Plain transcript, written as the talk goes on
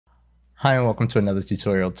Hi and welcome to another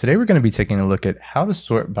tutorial. Today we're going to be taking a look at how to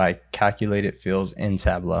sort by calculated fields in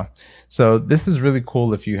Tableau. So this is really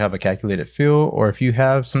cool if you have a calculated field or if you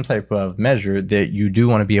have some type of measure that you do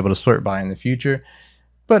want to be able to sort by in the future,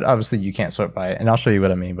 but obviously you can't sort by it, and I'll show you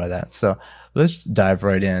what I mean by that. So let's dive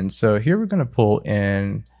right in. So here we're going to pull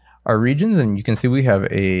in our regions, and you can see we have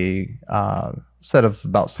a set of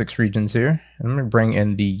about 6 regions here. And I'm going to bring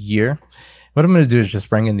in the year. What I'm going to do is just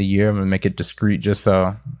bring in the year. I'm going to make it discrete just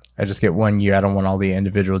so I just get 1 year. I don't want all the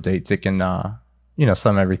individual dates. It can,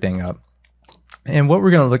 sum everything up. And what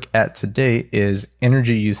we're going to look at today is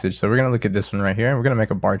energy usage. So we're going to look at this one right here, and we're going to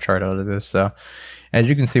make a bar chart out of this. So as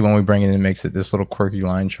you can see, when we bring it in, it makes it this little quirky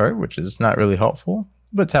line chart, which is not really helpful,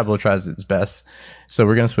 but Tableau tries its best. So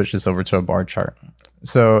we're going to switch this over to a bar chart.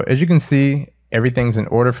 So as you can see, everything's in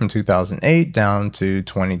order from 2008 down to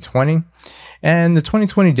 2020. And the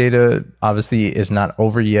 2020 data obviously is not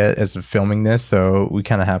over yet as of filming this. So we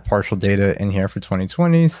kind of have partial data in here for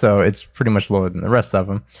 2020. So it's pretty much lower than the rest of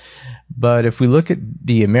them. But if we look at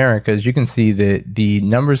the Americas, you can see that the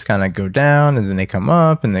numbers kind of go down and then they come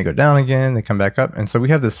up and they go down again, they come back up. And so we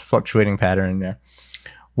have this fluctuating pattern in there.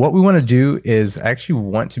 What we want to do is actually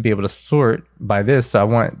want to be able to sort by this. So I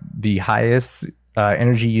want the highest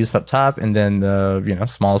energy use up top and then the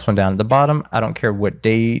smallest one down at the bottom. I don't care what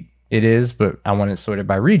date it is, but I want it sorted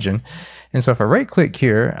by region. And so if I right click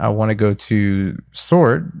here, I want to go to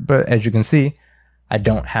sort, but as you can see, I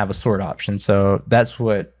don't have a sort option. So that's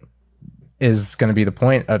what is going to be the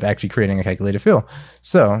point of actually creating a calculated field.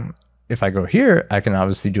 So if I go here, I can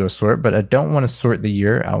obviously do a sort, but I don't want to sort the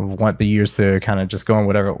year. I want the years to kind of just go in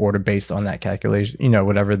whatever order based on that calculation,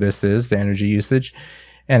 whatever this is, the energy usage.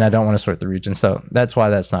 And I don't want to sort the region. So that's why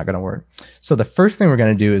that's not going to work. So the first thing we're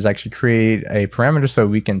going to do is actually create a parameter so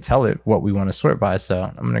we can tell it what we want to sort by. So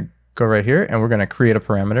I'm going to go right here and we're going to create a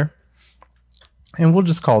parameter. And we'll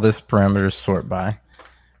just call this parameter sort by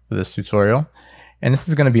for this tutorial. And this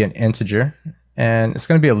is going to be an integer. And it's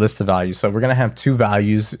going to be a list of values. So we're going to have 2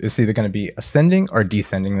 values. It's either going to be ascending or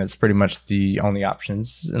descending. That's pretty much the only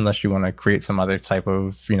options, unless you want to create some other type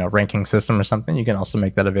of ranking system or something. You can also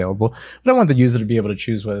make that available. But I want the user to be able to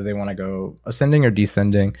choose whether they want to go ascending or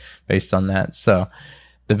descending based on that. So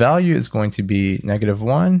the value is going to be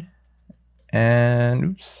 -1 and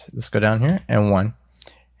oops, let's go down here and 1.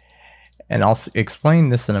 And I'll explain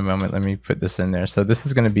this in a moment. Let me put this in there. So this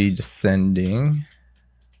is going to be descending.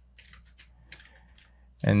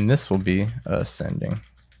 And this will be ascending.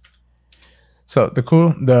 So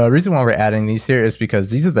the reason why we're adding these here is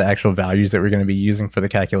because these are the actual values that we're going to be using for the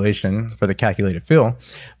calculation, for the calculated field.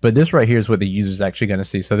 But this right here is what the user is actually going to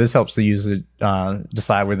see. So this helps the user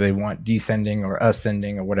decide whether they want descending or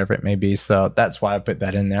ascending or whatever it may be. So that's why I put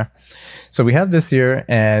that in there. So we have this here,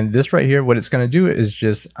 and this right here, what it's going to do is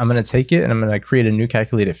just, I'm going to take it and I'm going to create a new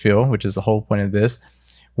calculated field, which is the whole point of this,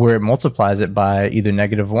 where it multiplies it by either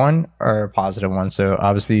 -1 or +1. So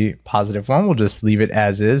obviously +1 will just leave it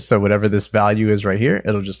as is. So whatever this value is right here,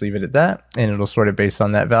 it'll just leave it at that and it'll sort it based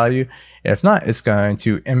on that value. If not, it's going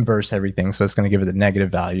to inverse everything. So it's going to give it a negative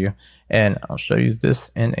value. And I'll show you this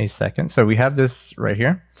in a second. So we have this right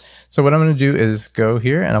here. So what I'm going to do is go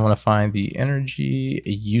here and I want to find the energy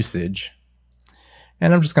usage.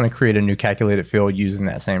 And I'm just going to create a new calculated field using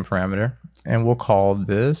that same parameter. And we'll call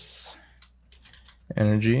this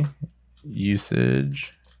energy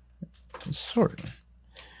usage sort.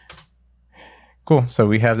 Cool. So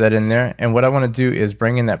we have that in there. And what I want to do is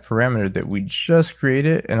bring in that parameter that we just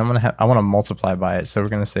created, and I want to multiply by it. So we're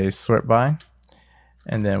going to say sort by,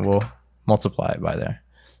 and then we'll multiply it by there.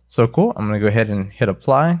 So cool. I'm going to go ahead and hit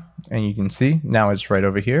apply, and you can see now it's right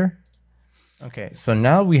over here. Okay, so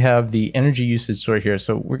now we have the energy usage sort here.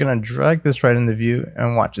 So we're going to drag this right in the view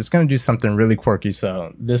and watch. It's going to do something really quirky.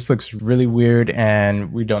 So this looks really weird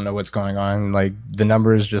and we don't know what's going on. Like the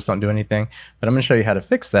numbers just don't do anything. But I'm going to show you how to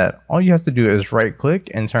fix that. All you have to do is right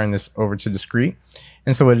click and turn this over to discrete.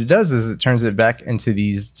 And so what it does is it turns it back into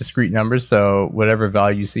these discrete numbers. So whatever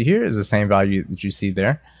value you see here is the same value that you see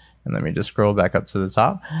there. And let me just scroll back up to the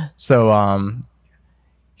top. So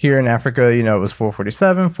here in Africa, it was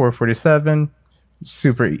 447,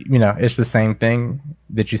 super, it's the same thing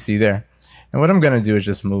that you see there. And what I'm going to do is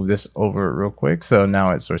just move this over real quick. So now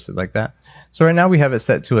it sorts it like that. So right now we have it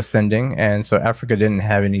set to ascending. And so Africa didn't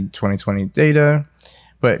have any 2020 data,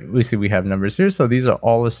 but we see we have numbers here. So these are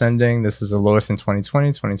all ascending. This is the lowest in 2020,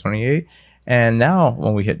 2028. And now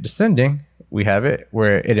when we hit descending, we have it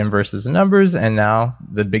where it inverses the numbers. And now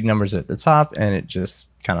the big numbers are at the top and it just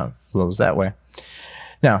kind of flows that way.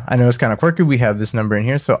 Now, I know it's kind of quirky. We have this number in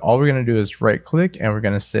here. So all we're going to do is right click and we're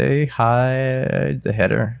going to say hide the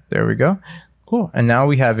header. There we go. Cool. And now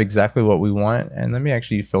we have exactly what we want. And let me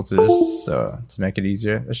actually filter this to make it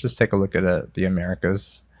easier. Let's just take a look at the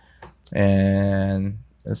Americas. And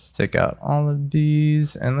let's take out all of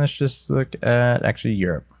these. And let's just look at actually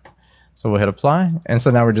Europe. So we'll hit apply. And so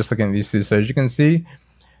now we're just looking at these two. So as you can see,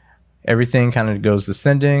 everything kind of goes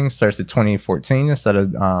descending, starts at 2014 instead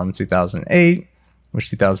of 2008, which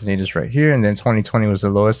 2008 is right here. And then 2020 was the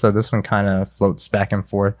lowest. So this one kind of floats back and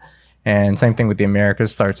forth. And same thing with the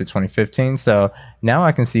Americas, starts at 2015. So now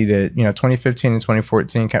I can see that, 2015 and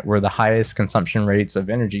 2014 were the highest consumption rates of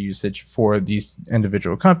energy usage for these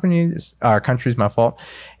individual countries, my fault.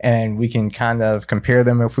 And we can kind of compare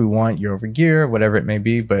them if we want year over year, whatever it may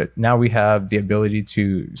be. But now we have the ability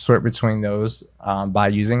to sort between those by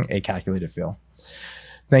using a calculated fill.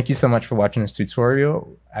 Thank you so much for watching this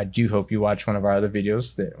tutorial. I do hope you watch one of our other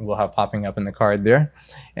videos that we'll have popping up in the card there.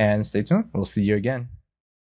 And stay tuned. We'll see you again.